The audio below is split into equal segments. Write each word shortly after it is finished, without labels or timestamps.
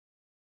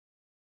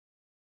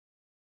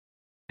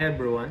Hey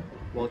everyone,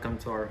 welcome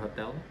to our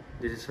hotel.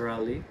 This is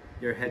Rali,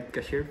 your head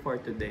cashier for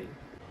today.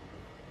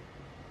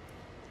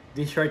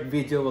 This short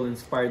video will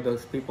inspire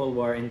those people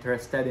who are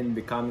interested in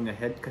becoming a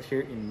head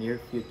cashier in near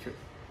future.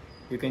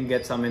 You can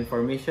get some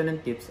information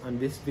and tips on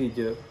this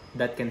video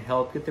that can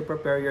help you to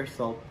prepare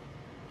yourself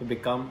to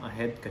become a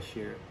head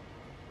cashier.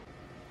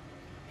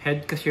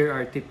 Head cashier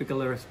are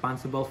typically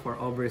responsible for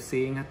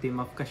overseeing a team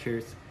of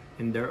cashiers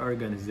in their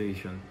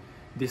organization.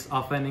 This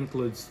often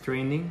includes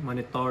training,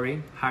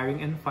 monitoring,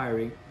 hiring and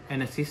firing,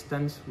 and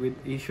assistance with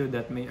issues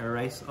that may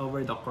arise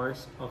over the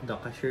course of the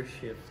cashier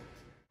shift.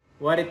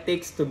 What it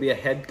takes to be a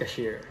head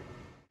cashier.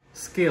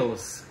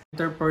 Skills.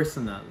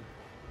 Interpersonal.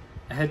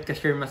 A head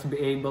cashier must be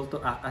able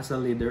to act as a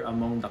leader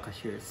among the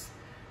cashiers.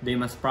 They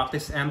must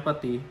practice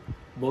empathy,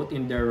 both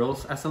in their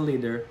roles as a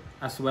leader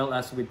as well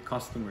as with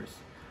customers,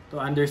 to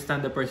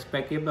understand the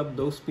perspective of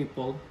those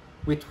people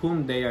with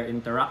whom they are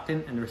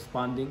interacting and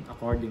responding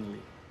accordingly.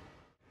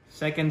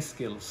 Second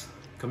skills,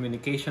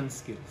 communication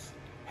skills.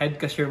 Head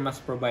cashier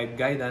must provide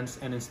guidance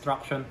and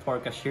instruction for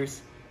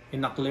cashiers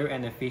in a clear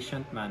and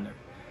efficient manner.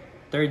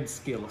 Third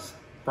skills,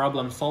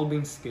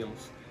 problem-solving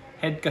skills.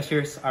 Head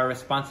cashiers are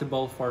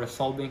responsible for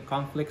resolving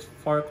conflicts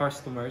for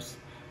customers.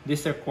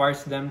 This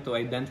requires them to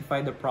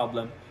identify the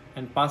problem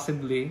and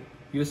possibly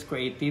use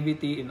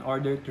creativity in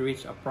order to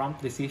reach a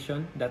prompt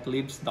decision that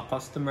leaves the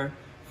customer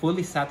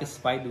fully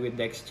satisfied with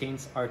the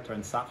exchange or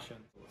transaction.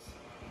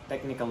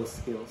 Technical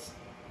skills.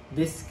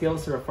 These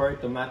skills refer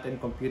to math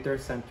and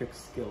computer-centric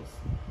skills.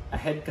 A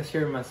head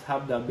cashier must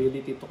have the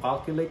ability to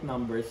calculate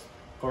numbers,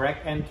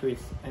 correct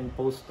entries, and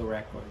post to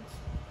records.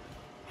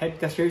 Head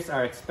cashiers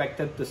are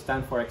expected to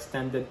stand for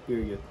extended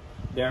period.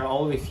 They are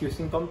always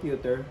using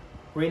computer,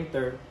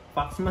 printer,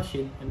 fax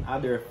machine, and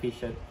other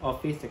efficient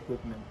office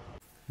equipment.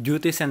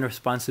 Duties and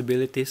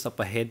responsibilities of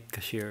a head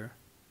cashier.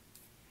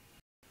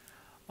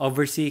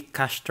 Oversee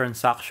cash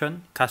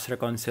transaction, cash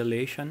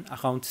reconciliation,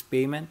 accounts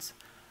payments,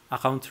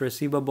 accounts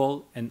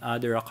receivable, and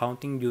other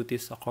accounting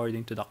duties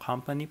according to the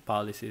company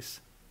policies.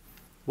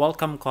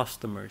 Welcome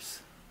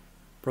customers.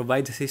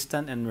 Provide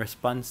assistance and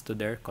response to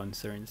their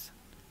concerns.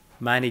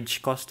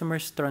 Manage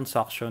customers'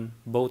 transaction,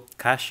 both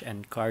cash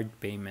and card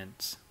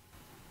payments.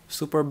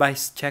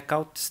 Supervise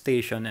checkout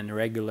station on a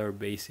regular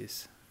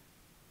basis.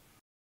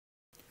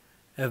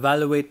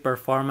 Evaluate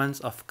performance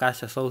of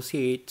cash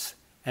associates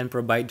and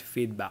provide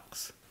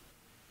feedbacks.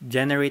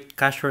 Generate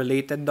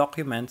cash-related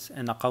documents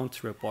and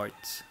accounts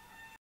reports.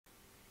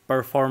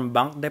 Perform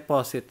bank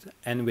deposit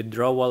and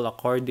withdrawal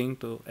according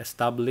to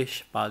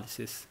established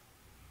policies.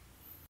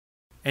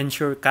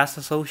 Ensure cash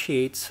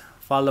associates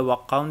follow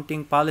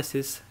accounting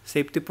policies,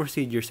 safety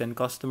procedures, and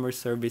customer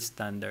service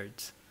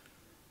standards.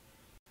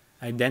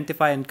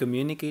 Identify and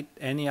communicate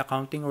any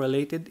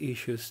accounting-related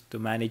issues to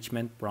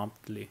management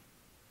promptly.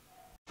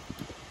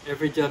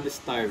 Every job is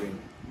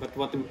tiring, but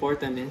what's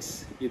important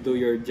is you do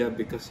your job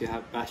because you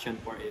have passion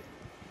for it.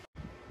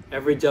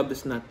 Every job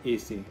is not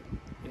easy.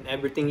 In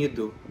everything you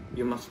do,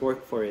 you must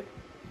work for it.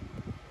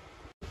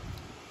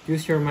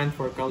 Use your mind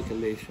for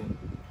calculation,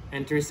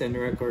 entries and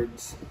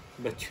records,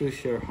 but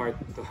choose your heart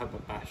to have a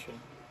passion.